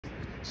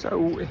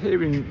So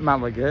here in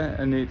Malaga,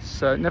 and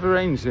it's never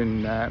rains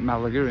in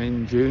Malaga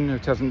in June.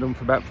 It hasn't done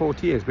for about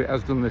 40 years, but it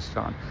has done this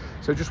time.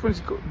 So just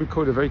wanted to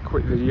record a very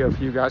quick video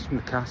for you guys from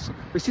the castle.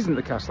 This isn't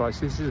the castle,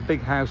 actually. This is a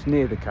big house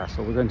near the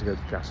castle. We're going to go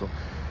to the castle.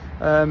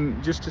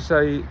 Just to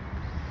say,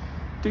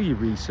 do your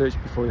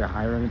research before you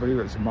hire anybody,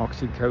 whether it's a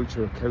marketing coach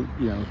or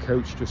a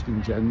coach just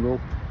in general.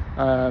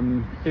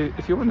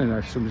 If you want to know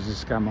if somebody's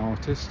a scam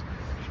artist,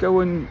 go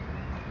and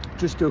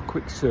just do a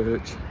quick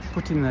search,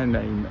 put in their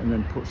name and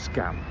then put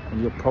scam,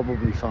 and you'll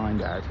probably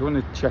find out. If you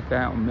want to check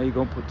out on me,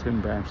 go and put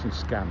Tim Brownson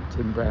scam,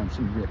 Tim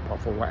Brownson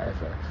rip-off or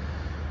whatever.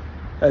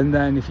 And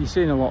then if you're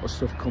seeing a lot of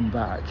stuff come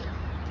back,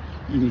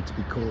 you need to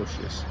be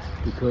cautious,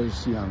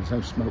 because there's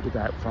no smoke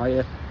without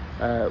fire.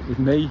 With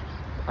me,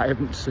 I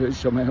haven't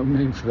searched on my own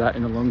name for that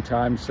in a long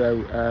time,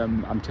 so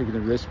I'm taking a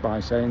risk by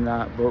saying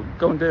that. But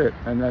go and do it,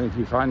 and then if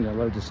you find a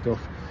load of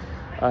stuff,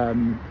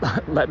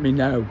 let me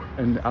know,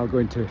 and I'll go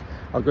into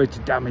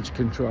damage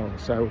control.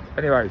 So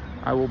anyway,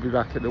 I will be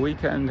back at the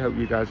weekend. Hope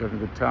you guys are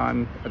having a good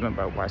time. I don't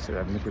know why I said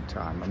having a good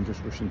time. I'm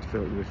just rushing to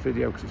film this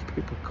video because there's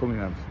people coming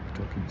and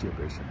talking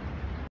gibberish.